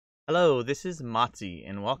Hello, this is Matzi,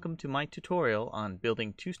 and welcome to my tutorial on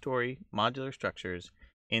building two-story modular structures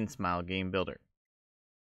in Smile Game Builder.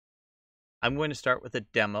 I'm going to start with a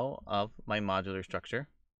demo of my modular structure.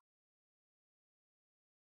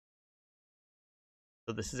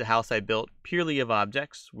 So this is a house I built purely of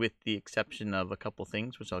objects, with the exception of a couple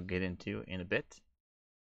things, which I'll get into in a bit.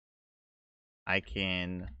 I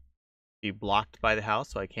can be blocked by the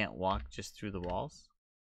house, so I can't walk just through the walls.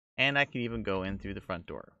 And I can even go in through the front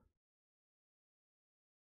door.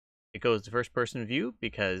 It goes to first person view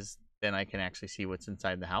because then I can actually see what's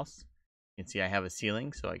inside the house. You can see I have a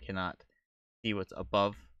ceiling, so I cannot see what's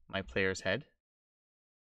above my player's head.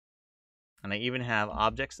 And I even have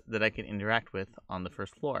objects that I can interact with on the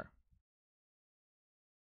first floor.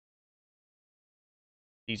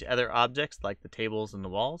 These other objects, like the tables and the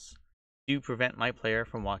walls, do prevent my player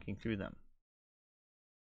from walking through them.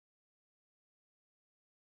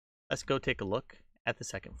 Let's go take a look at the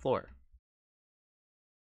second floor.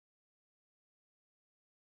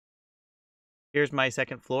 Here's my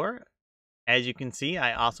second floor. As you can see,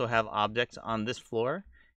 I also have objects on this floor,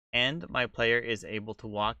 and my player is able to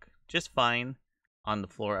walk just fine on the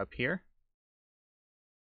floor up here.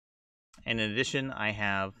 And in addition, I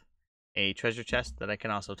have a treasure chest that I can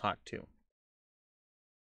also talk to.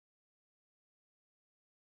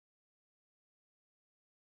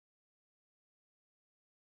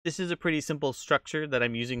 This is a pretty simple structure that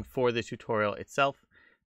I'm using for the tutorial itself.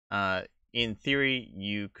 In theory,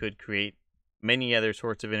 you could create many other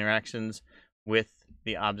sorts of interactions with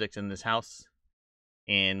the objects in this house.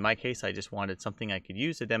 In my case, I just wanted something I could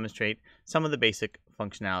use to demonstrate some of the basic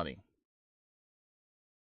functionality.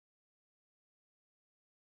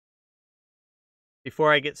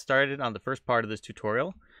 Before I get started on the first part of this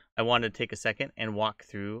tutorial, I want to take a second and walk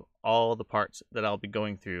through all the parts that I'll be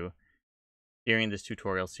going through during this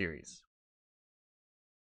tutorial series.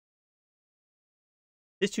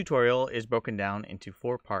 This tutorial is broken down into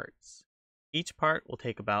 4 parts. Each part will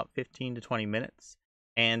take about 15 to 20 minutes,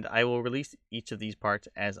 and I will release each of these parts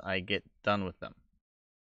as I get done with them.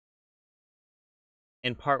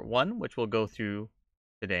 In part 1, which we'll go through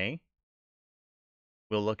today,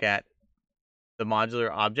 we'll look at the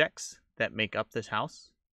modular objects that make up this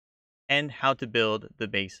house and how to build the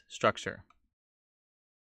base structure.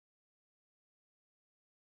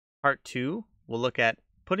 Part 2, we'll look at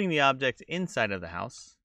putting the objects inside of the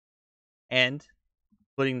house and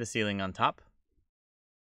putting the ceiling on top.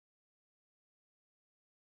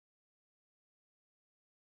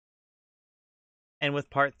 And with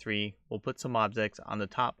part 3, we'll put some objects on the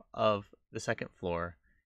top of the second floor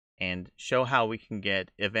and show how we can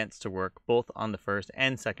get events to work both on the first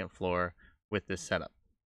and second floor with this setup.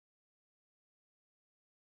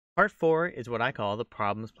 Part 4 is what I call the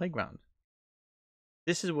problems playground.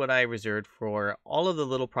 This is what I reserved for all of the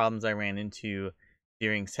little problems I ran into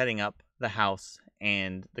during setting up the house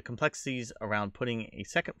and the complexities around putting a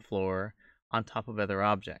second floor on top of other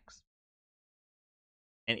objects.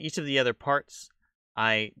 And each of the other parts,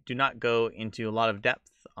 I do not go into a lot of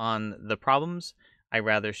depth on the problems. I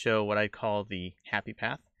rather show what I call the happy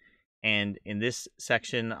path. And in this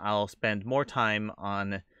section, I'll spend more time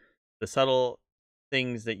on the subtle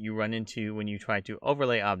things that you run into when you try to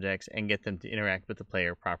overlay objects and get them to interact with the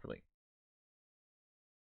player properly.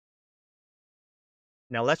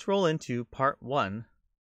 Now let's roll into part 1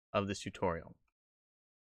 of this tutorial.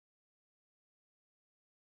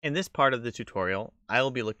 In this part of the tutorial, I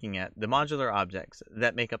will be looking at the modular objects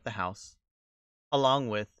that make up the house, along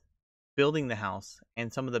with building the house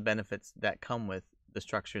and some of the benefits that come with the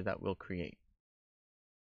structure that we'll create.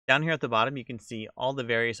 Down here at the bottom, you can see all the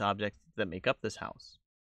various objects that make up this house.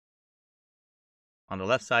 On the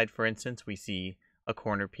left side, for instance, we see a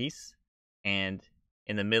corner piece, and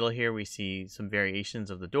in the middle here, we see some variations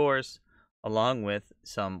of the doors, along with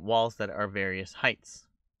some walls that are various heights.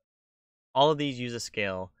 All of these use a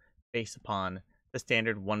scale based upon the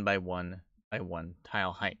standard 1 by 1 by 1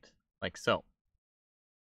 tile height, like so.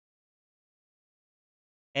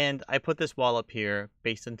 And I put this wall up here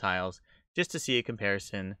based on tiles just to see a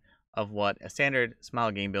comparison of what a standard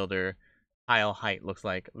Smile Game Builder tile height looks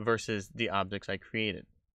like versus the objects I created.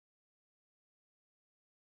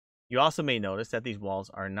 You also may notice that these walls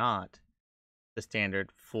are not the standard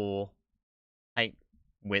full height,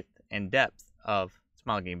 width, and depth of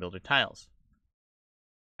Smile Game Builder tiles.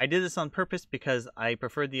 I did this on purpose because I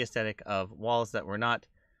preferred the aesthetic of walls that were not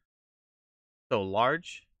so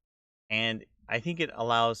large, and I think it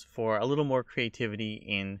allows for a little more creativity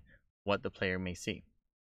in what the player may see.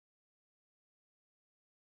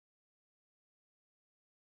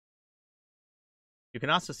 You can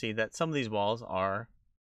also see that some of these walls are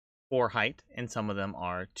 4 height and some of them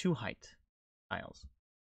are 2 height tiles.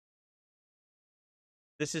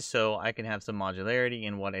 This is so I can have some modularity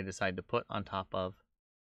in what I decide to put on top of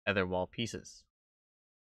other wall pieces.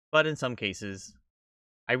 But in some cases,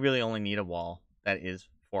 I really only need a wall that is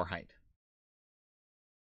 4 height.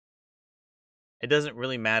 It doesn't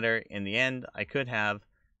really matter in the end. I could have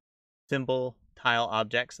simple tile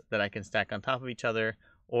objects that I can stack on top of each other,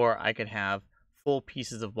 or I could have full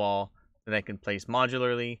pieces of wall that I can place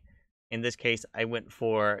modularly. In this case, I went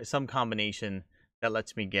for some combination that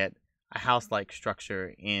lets me get a house-like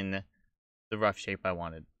structure in the rough shape I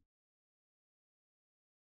wanted.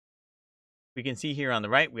 We can see here on the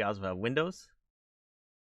right, we also have windows.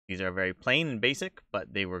 These are very plain and basic,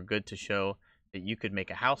 but they were good to show that you could make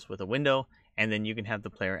a house with a window, and then you can have the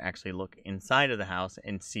player actually look inside of the house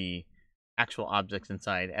and see actual objects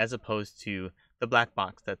inside, as opposed to the black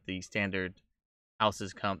box that the standard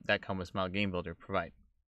houses that come with Smile Game Builder provide.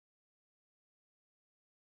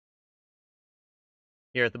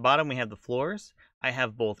 Here at the bottom, we have the floors. I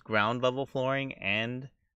have both ground level flooring and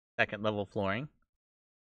second level flooring.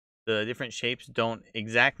 The different shapes don't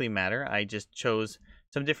exactly matter. I just chose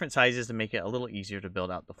some different sizes to make it a little easier to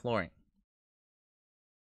build out the flooring.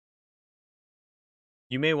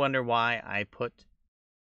 You may wonder why I put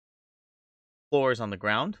floors on the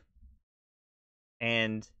ground.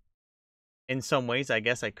 And in some ways, I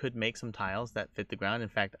guess I could make some tiles that fit the ground. In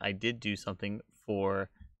fact, I did do something for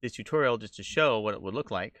this tutorial just to show what it would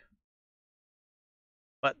look like.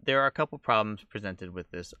 But there are a couple problems presented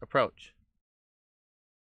with this approach.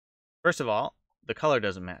 First of all, the color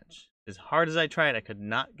doesn't match. As hard as I tried, I could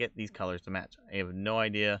not get these colors to match. I have no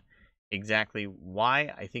idea exactly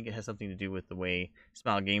why. I think it has something to do with the way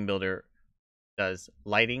Smile Game Builder does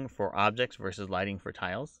lighting for objects versus lighting for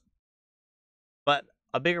tiles. But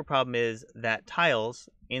a bigger problem is that tiles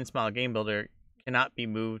in Smile Game Builder cannot be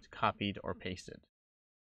moved, copied, or pasted.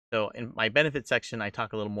 So in my benefits section, I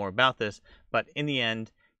talk a little more about this, but in the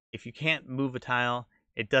end, if you can't move a tile,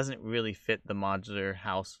 it doesn't really fit the modular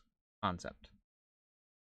house concept.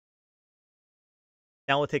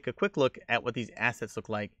 Now we'll take a quick look at what these assets look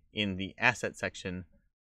like in the asset section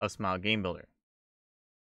of Smile Game Builder.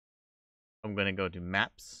 I'm going to go to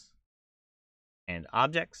Maps and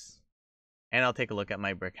Objects, and I'll take a look at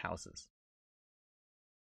my brick houses.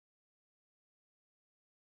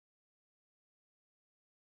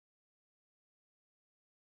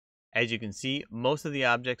 As you can see, most of the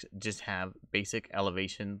objects just have basic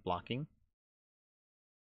elevation blocking.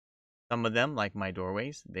 Some of them, like my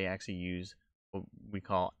doorways, they actually use what we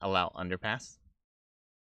call allow underpass.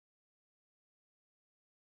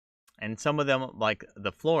 And some of them, like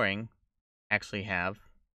the flooring, actually have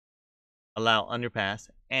allow underpass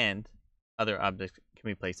and other objects can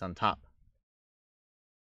be placed on top.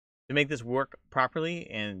 To make this work properly,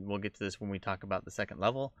 and we'll get to this when we talk about the second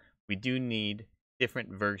level, we do need different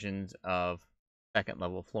versions of second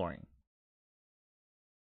level flooring.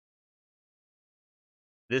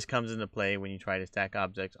 This comes into play when you try to stack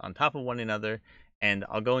objects on top of one another, and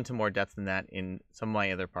I'll go into more depth than that in some of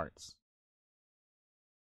my other parts.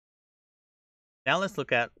 Now let's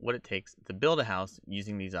look at what it takes to build a house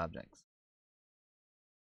using these objects.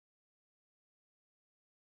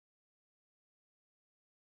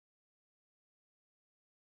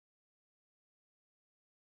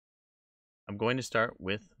 I'm going to start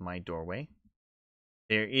with my doorway.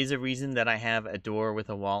 There is a reason that I have a door with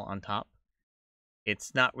a wall on top.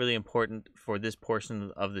 It's not really important for this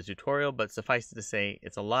portion of the tutorial, but suffice it to say,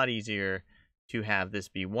 it's a lot easier to have this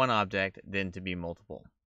be one object than to be multiple.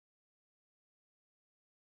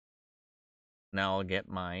 Now I'll get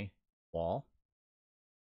my wall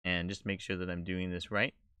and just make sure that I'm doing this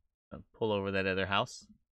right. I'll pull over that other house,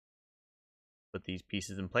 put these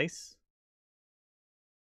pieces in place.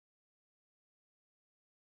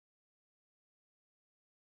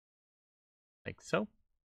 Like so.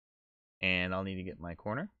 And I'll need to get my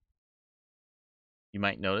corner. You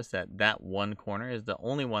might notice that that one corner is the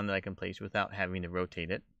only one that I can place without having to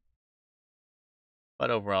rotate it.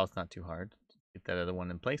 But overall, it's not too hard. Get that other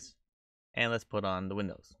one in place. And let's put on the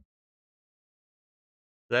windows.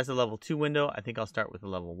 So that's a level 2 window. I think I'll start with a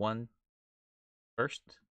level 1 first.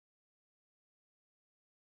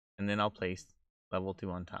 And then I'll place level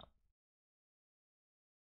 2 on top.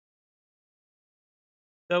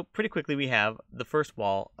 So pretty quickly we have the first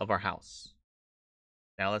wall of our house.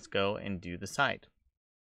 Now let's go and do the side.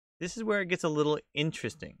 This is where it gets a little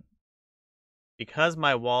interesting. Because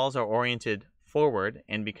my walls are oriented forward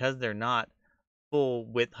and because they're not full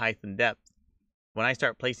width, height, and depth, when I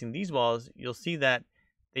start placing these walls, you'll see that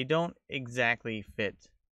they don't exactly fit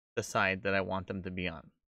the side that I want them to be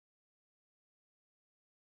on.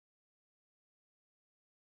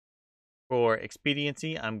 For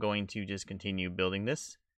expediency, I'm going to just continue building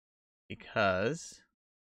this because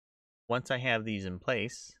once I have these in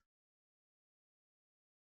place,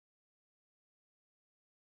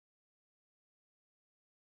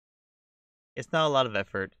 it's not a lot of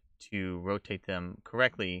effort to rotate them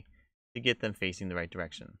correctly to get them facing the right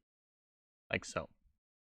direction, like so.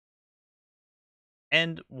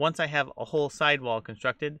 And once I have a whole sidewall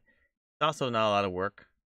constructed, it's also not a lot of work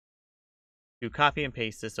to copy and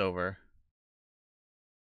paste this over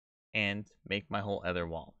and make my whole other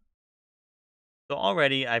wall. So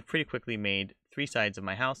already I've pretty quickly made 3 sides of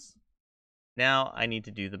my house. Now I need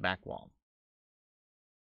to do the back wall.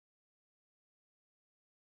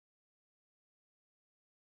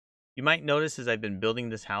 You might notice as I've been building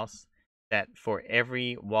this house that for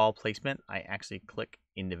every wall placement, I actually click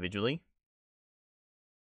individually.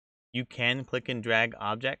 You can click and drag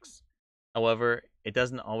objects. However, it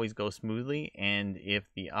doesn't always go smoothly, and if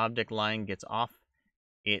the object line gets off,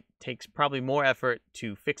 it takes probably more effort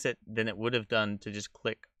to fix it than it would have done to just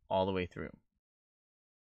click all the way through.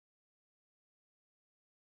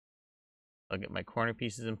 I'll get my corner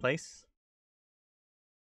pieces in place.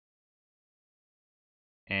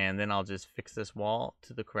 And then I'll just fix this wall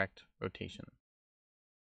to the correct rotation.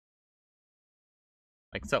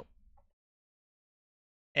 Like so.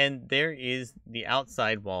 And there is the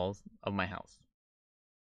outside walls of my house.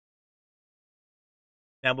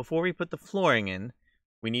 Now before we put the flooring in,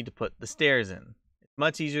 we need to put the stairs in. It's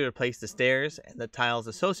much easier to place the stairs and the tiles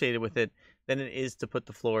associated with it than it is to put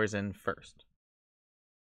the floors in first.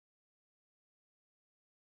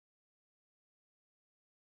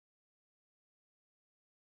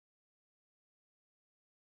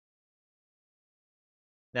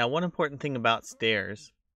 Now, one important thing about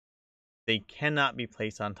stairs, they cannot be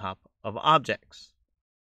placed on top of objects.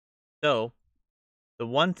 So, the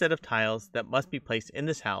one set of tiles that must be placed in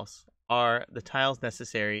this house are the tiles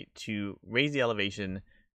necessary to raise the elevation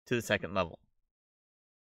to the second level.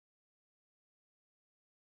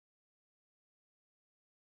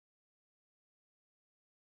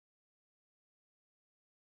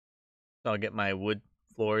 So I'll get my wood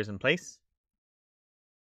floors in place.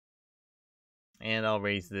 And I'll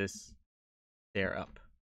raise this stair up.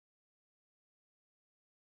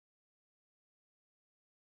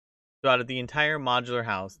 So out of the entire modular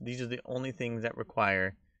house, these are the only things that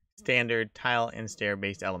require standard tile and stair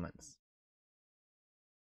based elements.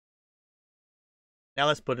 Now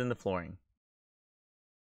let's put in the flooring.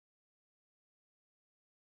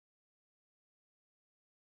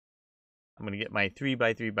 I'm going to get my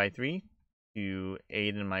 3x3x3 to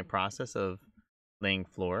aid in my process of laying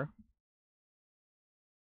floor.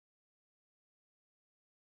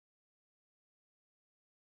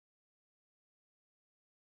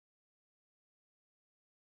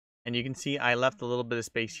 And you can see I left a little bit of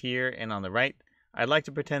space here and on the right. I'd like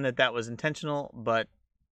to pretend that that was intentional, but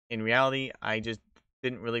in reality, I just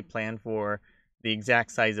didn't really plan for the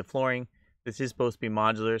exact size of flooring. This is supposed to be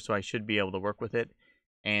modular, so I should be able to work with it.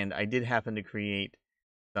 And I did happen to create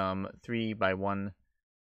some 3x1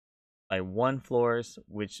 floors,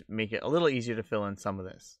 which make it a little easier to fill in some of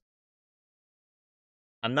this.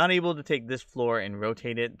 I'm not able to take this floor and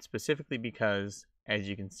rotate it specifically because, as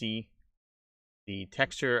you can see, the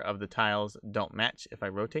texture of the tiles don't match if I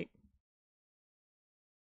rotate.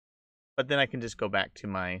 But then I can just go back to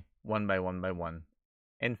my 1x1x1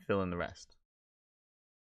 and fill in the rest.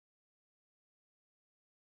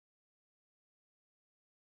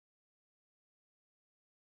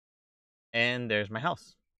 And there's my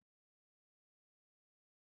house.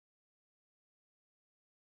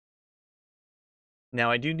 Now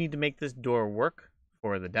I do need to make this door work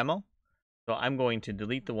for the demo. So I'm going to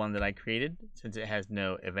delete the one that I created since it has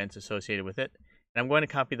no events associated with it. And I'm going to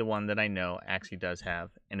copy the one that I know actually does have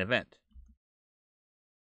an event.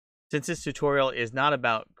 Since this tutorial is not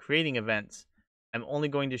about creating events, I'm only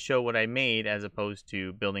going to show what I made as opposed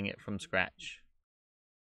to building it from scratch.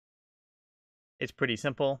 It's pretty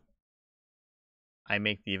simple. I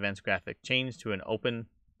make the events graphic change to an open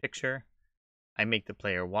picture. I make the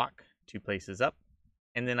player walk 2 places up,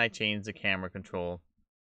 and then I change the camera control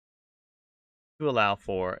to allow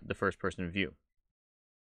for the first-person view.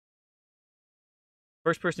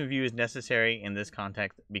 First-person view is necessary in this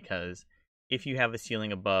context because if you have a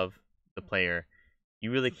ceiling above the player, you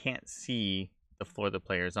really can't see the floor the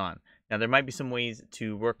player is on. Now, there might be some ways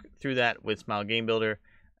to work through that with Smile Game Builder.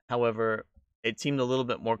 However, it seemed a little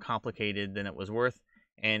bit more complicated than it was worth,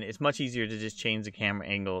 and it's much easier to just change the camera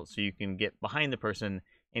angle so you can get behind the person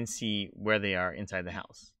and see where they are inside the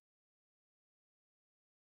house.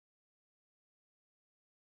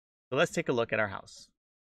 So let's take a look at our house.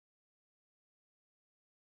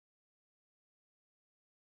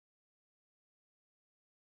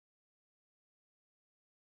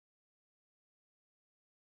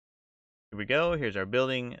 Here we go. Here's our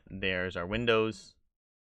building. There's our windows.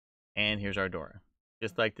 And here's our door.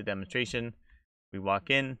 Just like the demonstration, we walk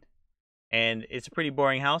in, and it's a pretty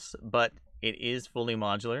boring house, but it is fully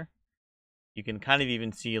modular. You can kind of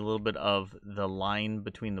even see a little bit of the line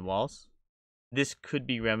between the walls. This could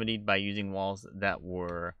be remedied by using walls that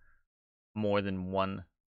were more than one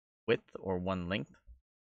width or one length.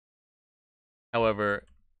 However,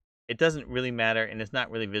 it doesn't really matter, and it's not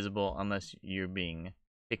really visible unless you're being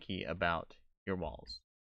picky about your walls.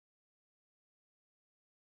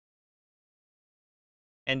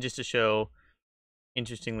 And just to show,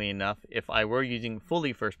 interestingly enough, if I were using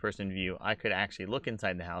fully first-person view, I could actually look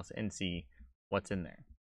inside the house and see what's in there.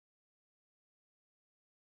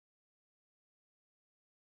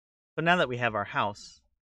 So now that we have our house,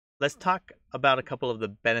 let's talk about a couple of the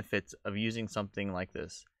benefits of using something like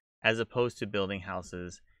this, as opposed to building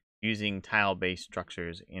houses using tile-based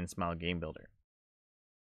structures in Smile Game Builder.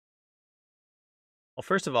 Well,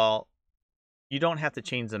 first of all, you don't have to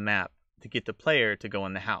change the map to get the player to go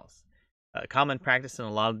in the house. A common practice in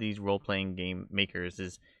a lot of these role-playing game makers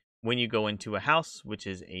is when you go into a house, which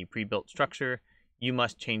is a pre-built structure, you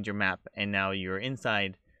must change your map, and now you're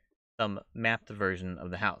inside some mapped version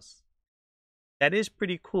of the house. That is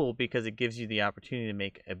pretty cool because it gives you the opportunity to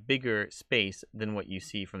make a bigger space than what you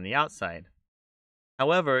see from the outside.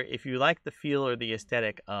 However, if you like the feel or the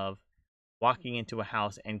aesthetic of walking into a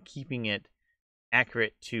house and keeping it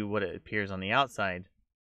accurate to what it appears on the outside,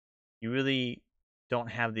 you really don't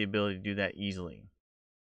have the ability to do that easily.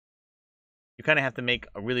 You kind of have to make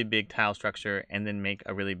a really big tile structure and then make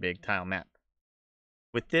a really big tile map.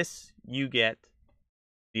 With this, you get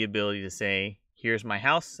the ability to say, here's my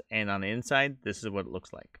house, and on the inside, this is what it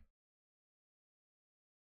looks like.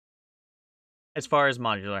 As far as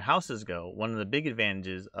modular houses go, one of the big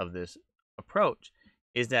advantages of this approach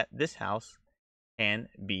is that this house can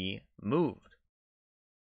be moved.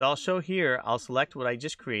 So I'll show here, I'll select what I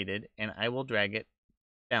just created, and I will drag it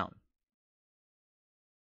down.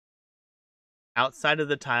 Outside of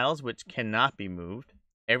the tiles, which cannot be moved,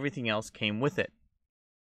 everything else came with it.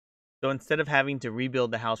 So instead of having to rebuild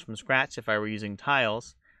the house from scratch if I were using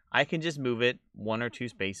tiles, I can just move it 1 or 2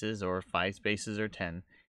 spaces or 5 spaces or 10.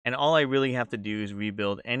 And all I really have to do is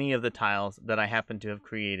rebuild any of the tiles that I happen to have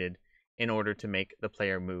created in order to make the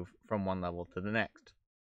player move from one level to the next.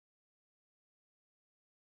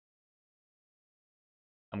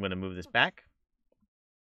 I'm going to move this back.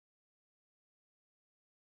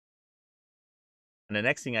 And the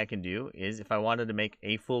next thing I can do is, if I wanted to make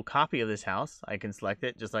a full copy of this house, I can select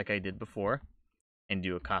it just like I did before and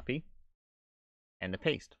do a copy and a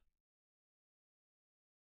paste.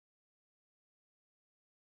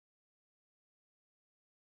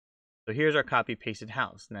 So here's our copy pasted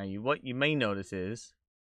house. Now what you may notice is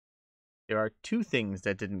there are 2 things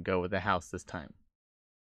that didn't go with the house this time.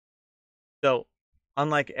 So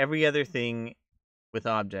unlike every other thing with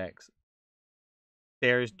objects,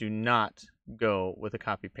 stairs do not go with a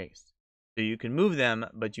copy paste. So you can move them,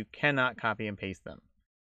 but you cannot copy and paste them.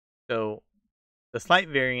 So the slight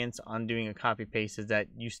variance on doing a copy paste is that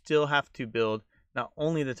you still have to build not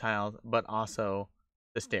only the tiles, but also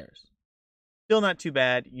the stairs. Still not too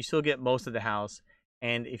bad. You still get most of the house.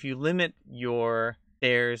 And if you limit your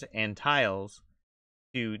stairs and tiles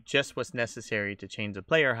to just what's necessary to change the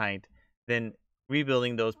player height, then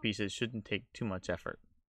rebuilding those pieces shouldn't take too much effort.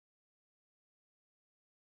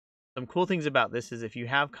 Some cool things about this is if you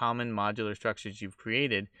have common modular structures you've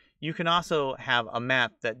created, you can also have a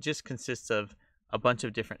map that just consists of a bunch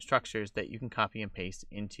of different structures that you can copy and paste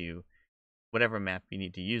into whatever map you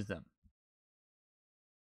need to use them.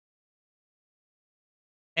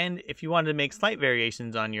 And if you wanted to make slight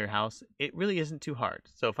variations on your house, it really isn't too hard.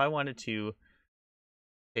 So if I wanted to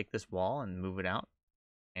take this wall and move it out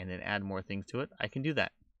and then add more things to it, I can do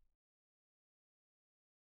that.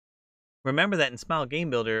 Remember that in Smile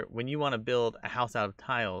Game Builder, when you want to build a house out of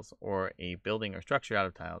tiles or a building or structure out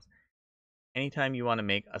of tiles, anytime you want to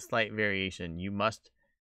make a slight variation, you must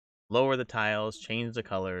lower the tiles, change the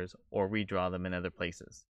colors, or redraw them in other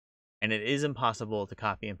places. And it is impossible to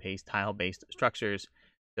copy and paste tile-based structures,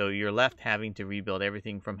 so you're left having to rebuild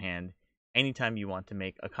everything from hand anytime you want to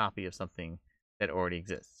make a copy of something that already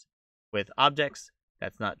exists. With objects,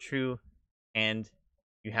 that's not true, and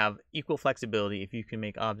you have equal flexibility if you can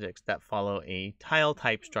make objects that follow a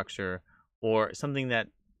tile-type structure or something that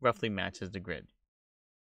roughly matches the grid.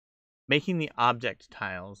 Making the object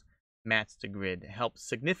tiles match the grid helps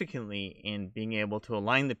significantly in being able to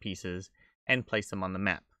align the pieces and place them on the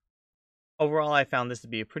map. Overall, I found this to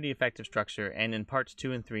be a pretty effective structure, and in parts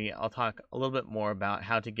 2 and 3, I'll talk a little bit more about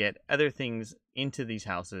how to get other things into these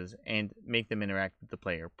houses and make them interact with the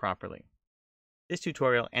player properly. This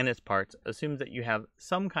tutorial and its parts assumes that you have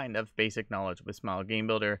some kind of basic knowledge with Smile Game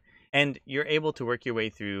Builder, and you're able to work your way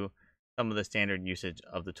through some of the standard usage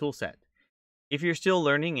of the toolset. If you're still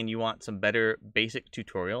learning and you want some better basic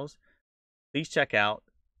tutorials, please check out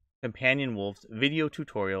Companion Wulf's video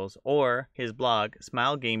tutorials or his blog,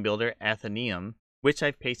 Smile Game Builder Athenaeum, which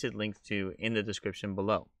I've pasted links to in the description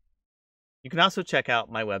below. You can also check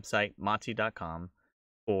out my website, motzi.com,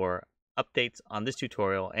 for updates on this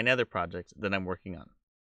tutorial and other projects that I'm working on.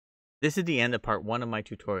 This is the end of part 1 of my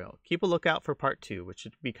tutorial. Keep a lookout for part 2, which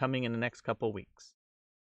should be coming in the next couple weeks.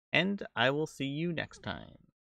 And I will see you next time.